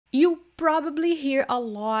You probably hear a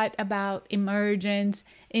lot about emergence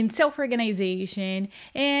and self-organization,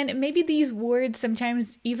 and maybe these words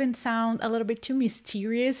sometimes even sound a little bit too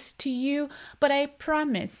mysterious to you, but I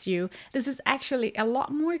promise you, this is actually a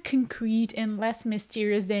lot more concrete and less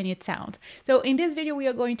mysterious than it sounds. So in this video, we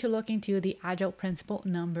are going to look into the Agile Principle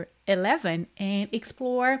number 11 and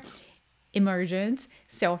explore emergence,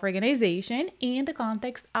 self-organization in the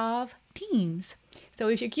context of teams. So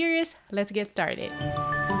if you're curious, let's get started.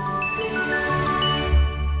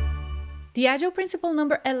 The Agile Principle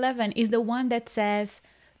number 11 is the one that says,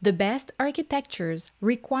 the best architectures,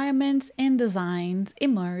 requirements, and designs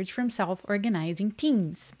emerge from self-organizing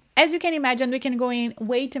teams. As you can imagine, we can go in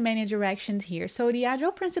way too many directions here. So the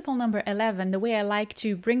Agile Principle number 11, the way I like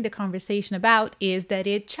to bring the conversation about is that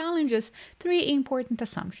it challenges three important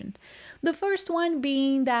assumptions. The first one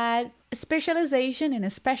being that specialization, and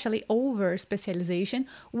especially over specialization,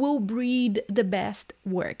 will breed the best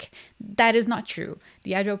work. That is not true.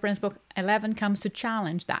 The Agile Principle 11 comes to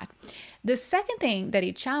challenge that. The second thing that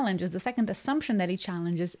it challenges, the second assumption that it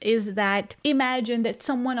challenges, is that imagine that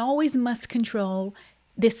someone always must control,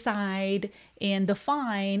 decide, and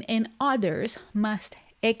define, and others must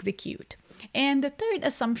execute. And the third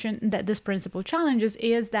assumption that this principle challenges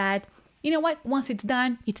is that, you know what, once it's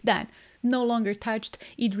done, no longer touched,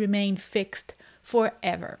 it remained fixed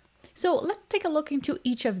forever. So let's take a look into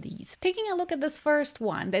each of these. Taking a look at this first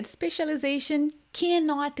one, that specialization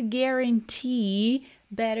cannot guarantee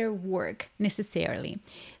better work necessarily.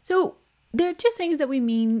 So there are two things that we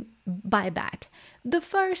mean by that. The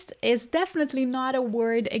first is definitely not a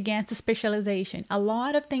word against specialization. A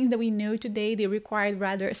lot of things that we know today, they require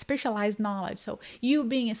rather specialized knowledge. So you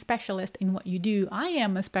being a specialist in what you do, I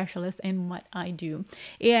am a specialist in what I do.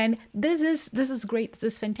 And this is great,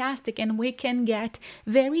 this is fantastic, and we can get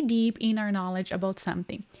very deep in our knowledge about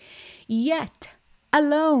something. Yet,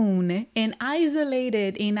 alone and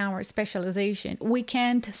isolated in our specialization, we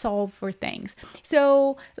can't solve for things.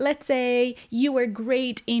 So let's say you are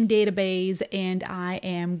great in database and I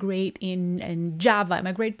am great in Java. I'm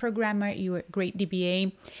a great programmer, you are a great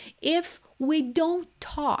DBA. If we don't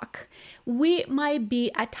talk, we might be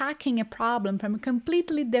attacking a problem from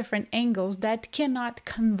completely different angles that cannot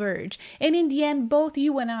converge. And in the end, both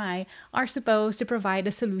you and I are supposed to provide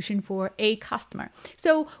a solution for a customer.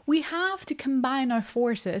 So we have to combine our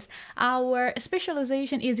forces. Our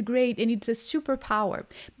specialization is great and it's a superpower,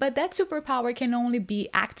 but that superpower can only be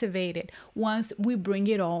activated once we bring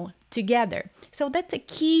it all together. So that's a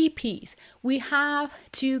key piece. We have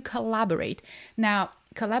to collaborate. Now,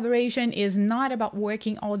 collaboration is not about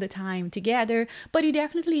working all the time together, but it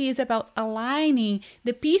definitely is about aligning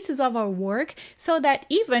the pieces of our work so that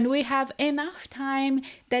even we have enough time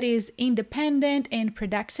that is independent and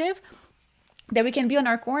productive, that we can be on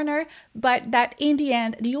our corner, but that in the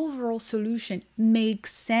end, the overall solution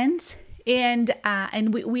makes sense. And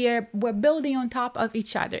we're building on top of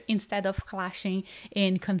each other instead of clashing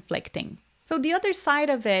and conflicting. So the other side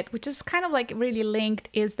of it, which is kind of like really linked,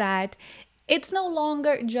 is that it's no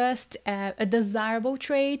longer just a desirable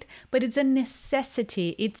trait, but it's a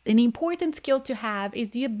necessity. It's an important skill to have, is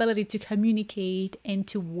the ability to communicate and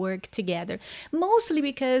to work together. Mostly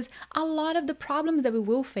because a lot of the problems that we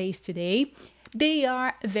will face today, they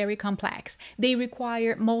are very complex. They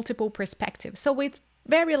require multiple perspectives. So it's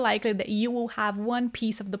very likely that you will have one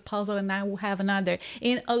piece of the puzzle and I will have another.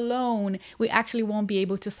 And alone, we actually won't be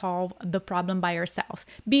able to solve the problem by ourselves.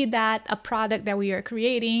 Be that a product that we are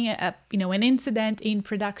creating, an incident in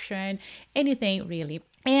production, anything really.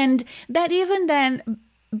 And that even then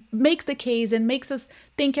makes the case and makes us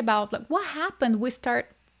think about like what happened. We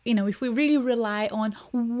start, if we really rely on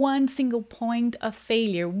one single point of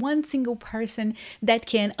failure, one single person that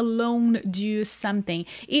can alone do something.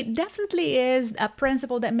 It definitely is a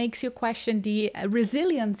principle that makes you question the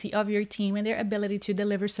resiliency of your team and their ability to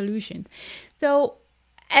deliver solutions. So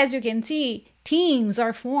as you can see, teams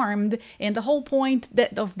are formed, and the whole point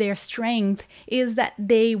of their strength is that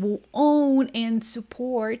they will own and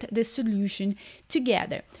support the solution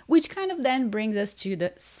together, which kind of then brings us to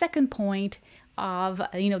the second point of,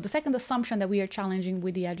 the second assumption that we are challenging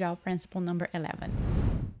with the Agile Principle number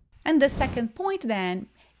 11. And the second point then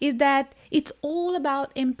is that it's all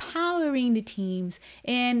about empowering the teams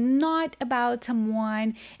and not about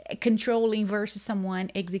someone controlling versus someone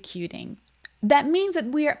executing. That means that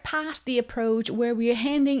we are past the approach where we are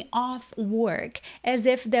handing off work as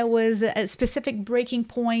if there was a specific breaking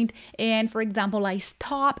point. And for example, I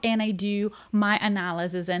stop and I do my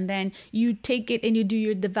analysis, and then you take it and you do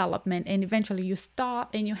your development, and eventually you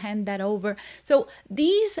stop and you hand that over. So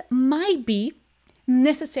these might be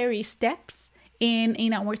necessary steps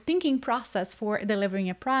in our thinking process for delivering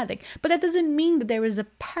a product. But that doesn't mean that there is a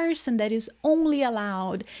person that is only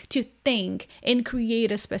allowed to think and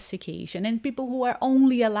create a specification, and people who are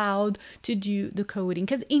only allowed to do the coding.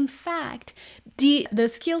 Because in fact, the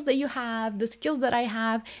skills that you have, the skills that I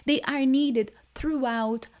have, they are needed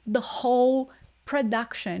throughout the whole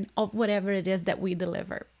production of whatever it is that we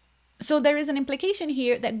deliver. So there is an implication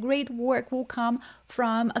here that great work will come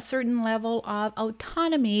from a certain level of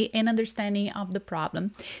autonomy and understanding of the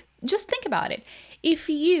problem. Just think about it. If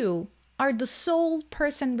you are the sole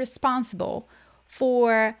person responsible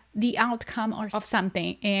for the outcome of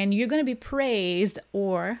something, and you're going to be praised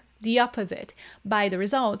or the opposite by the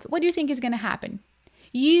results, what do you think is going to happen?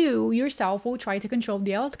 You yourself will try to control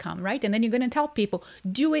the outcome, right? And then you're going to tell people,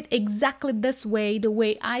 do it exactly this way, the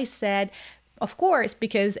way I said. Of course,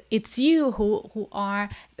 because it's you who are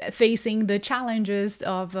facing the challenges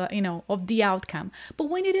of the outcome.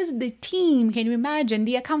 But when it is the team, can you imagine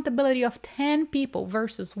the accountability of 10 people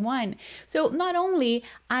versus 1? So not only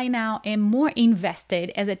I now am more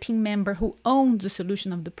invested as a team member who owns the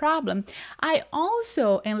solution of the problem, I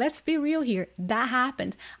also, and let's be real here, that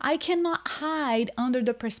happens. I cannot hide under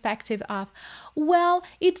the perspective of, well,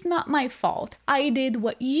 it's not my fault. I did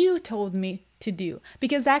what you told me to do,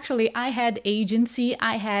 because actually I had agency,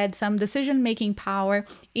 I had some decision-making power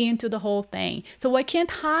into the whole thing. So I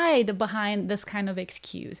can't hide behind this kind of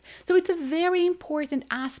excuse. So it's a very important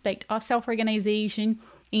aspect of self-organization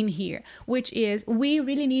in here, which is we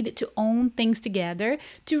really need to own things together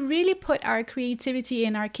to really put our creativity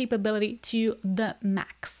and our capability to the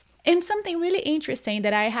max. And something really interesting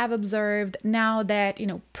that I have observed now that,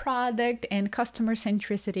 product and customer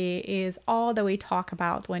centricity is all that we talk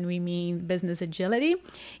about when we mean business agility,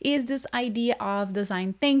 is this idea of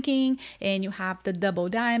design thinking, and you have the double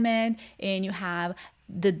diamond, and you have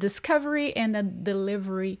the discovery and the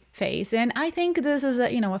delivery phase. And I think this is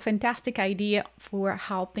a fantastic idea for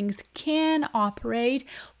how things can operate,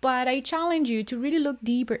 but I challenge you to really look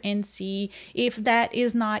deeper and see if that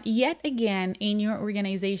is not yet again in your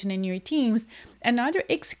organization and your teams another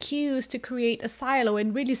excuse to create a silo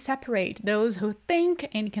and really separate those who think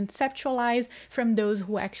and conceptualize from those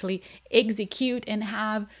who actually execute and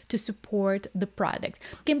have to support the product.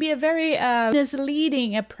 It can be a very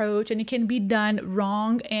misleading approach, and it can be done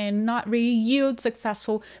wrong and not really yield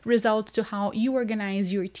successful results to how you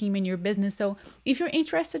organize your team and your business. So if you're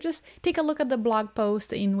interested, just take a look at the blog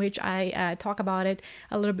post in which I talk about it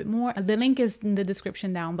a little bit more. The link is in the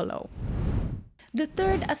description down below. The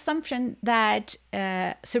third assumption that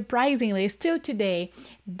surprisingly still today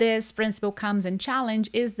this principle comes in challenge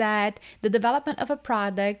is that the development of a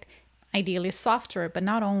product, ideally software, but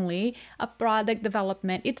not only, a product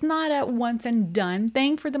development, it's not a once and done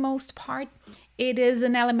thing for the most part. It is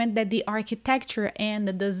an element that the architecture and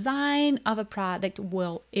the design of a product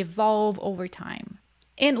will evolve over time.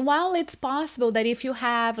 And while it's possible that if you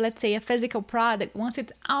have, let's say, a physical product, once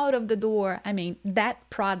it's out of the door, that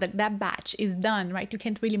product, that batch is done, right? You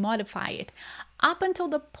can't really modify it. Up until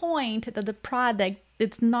the point that the product,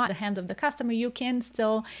 it's not the hands of the customer, you can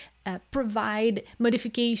still provide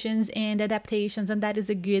modifications and adaptations, and that is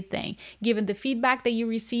a good thing. Given the feedback that you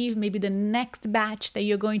receive, maybe the next batch that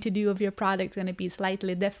you're going to do of your product is going to be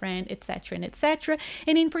slightly different, etc. and etc.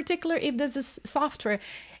 And in particular, if this is software,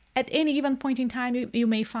 at any given point in time, you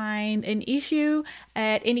may find an issue.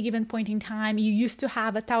 At any given point in time, you used to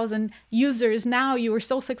have 1,000 users. Now you are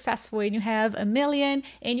so successful and you have 1 million,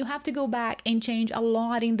 and you have to go back and change a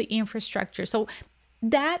lot in the infrastructure. So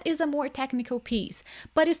that is a more technical piece,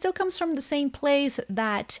 but it still comes from the same place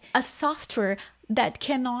that a software that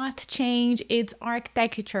cannot change its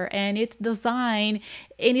architecture and its design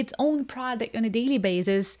in its own product on a daily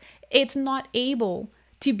basis, it's not able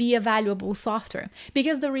to be a valuable software,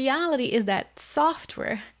 because the reality is that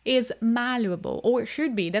software is malleable, or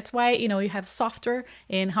should be. That's why you have software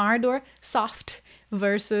and hardware, soft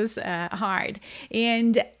versus hard.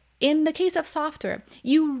 And in the case of software,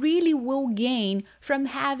 you really will gain from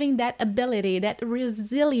having that ability, that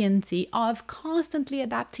resiliency of constantly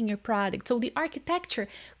adapting your product. So the architecture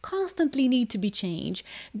constantly needs to be changed.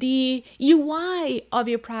 The UI of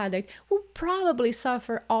your product will probably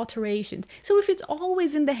suffer alterations. So if it's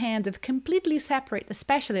always in the hands of completely separate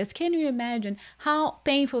specialists, can you imagine how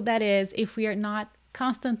painful that is if we are not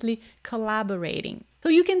constantly collaborating? So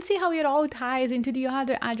you can see how it all ties into the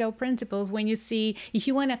other Agile principles when you see if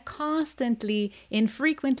you want to constantly and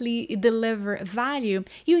frequently deliver value,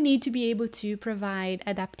 you need to be able to provide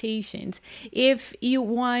adaptations. If you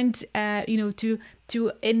want, to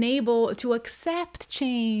to enable, to accept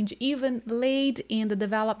change even late in the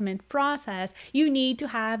development process, you need to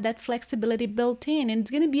have that flexibility built in. And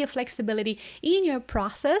it's going to be a flexibility in your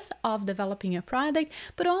process of developing your product,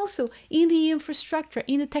 but also in the infrastructure,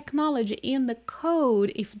 in the technology, in the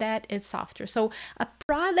code, if that is software. So a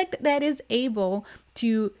product that is able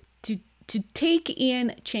to take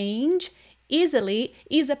in change easily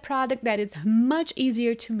is a product that is much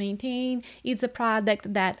easier to maintain, is a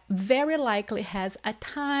product that very likely has a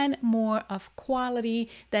ton more of quality,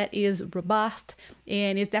 that is robust,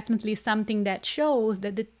 and is definitely something that shows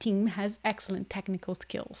that the team has excellent technical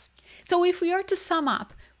skills. So if we are to sum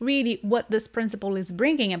up really what this principle is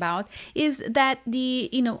bringing about, is that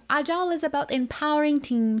Agile is about empowering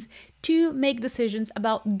teams to make decisions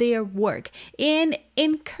about their work and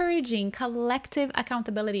encouraging collective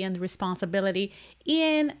accountability and responsibility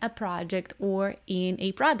in a project or in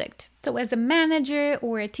a product. So as a manager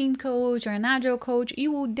or a team coach or an Agile coach,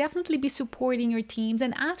 you will definitely be supporting your teams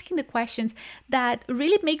and asking the questions that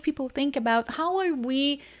really make people think about how are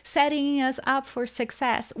we setting us up for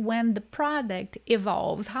success when the product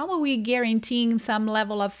evolves? How are we guaranteeing some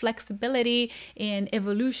level of flexibility in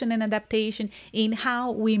evolution and adaptation in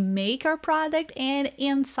how we make our product and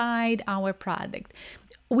inside our product?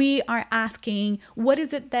 We are asking, what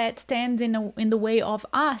is it that stands in the way of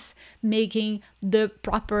us making the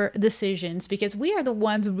proper decisions? Because we are the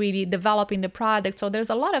ones really developing the product. So there's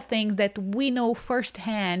a lot of things that we know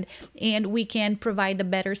firsthand and we can provide a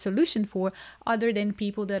better solution for, other than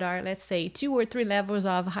people that are, let's say, 2 or 3 levels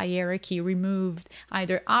of hierarchy removed,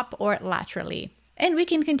 either up or laterally. And we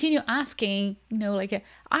can continue asking,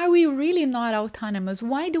 are we really not autonomous?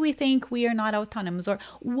 Why do we think we are not autonomous? Or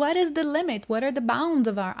what is the limit? What are the bounds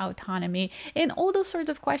of our autonomy? And all those sorts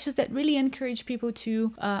of questions that really encourage people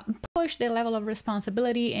to push their level of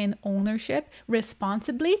responsibility and ownership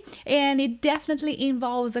responsibly. And it definitely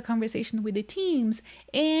involves a conversation with the teams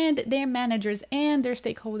and their managers and their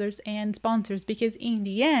stakeholders and sponsors, because in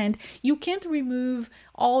the end, you can't remove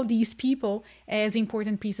all these people as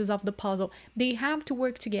important pieces of the puzzle. They have to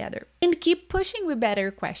work together and keep pushing with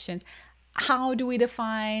better questions. How do we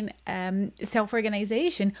define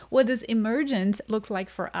self-organization? What does emergence look like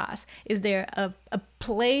for us? Is there a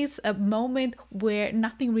place, a moment where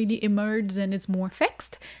nothing really emerges and it's more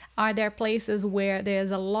fixed? Are there places where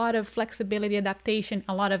there's a lot of flexibility, adaptation,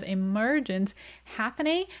 a lot of emergence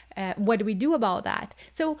happening? What do we do about that?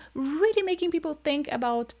 So really making people think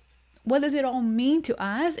about, what does it all mean to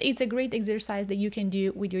us? It's a great exercise that you can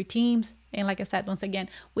do with your teams. And like I said, once again,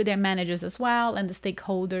 with their managers as well and the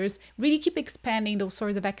stakeholders. Really keep expanding those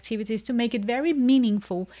sorts of activities to make it very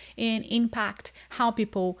meaningful and impact how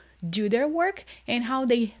people do their work and how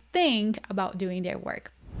they think about doing their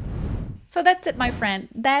work. So that's it, my friend.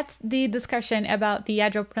 That's the discussion about the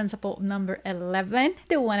Agile Principle number 11,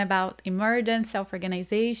 the one about emergence,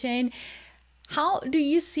 self-organization. How do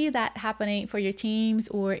you see that happening for your teams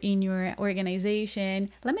or in your organization?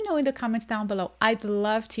 Let me know in the comments down below. I'd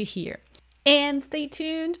love to hear. And stay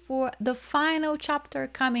tuned for the final chapter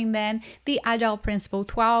coming then, the Agile Principle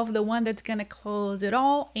 12, the one that's going to close it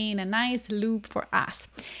all in a nice loop for us.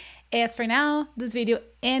 As for now, this video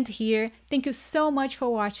ends here. Thank you so much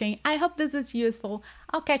for watching. I hope this was useful.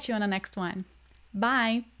 I'll catch you on the next one.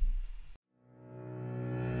 Bye.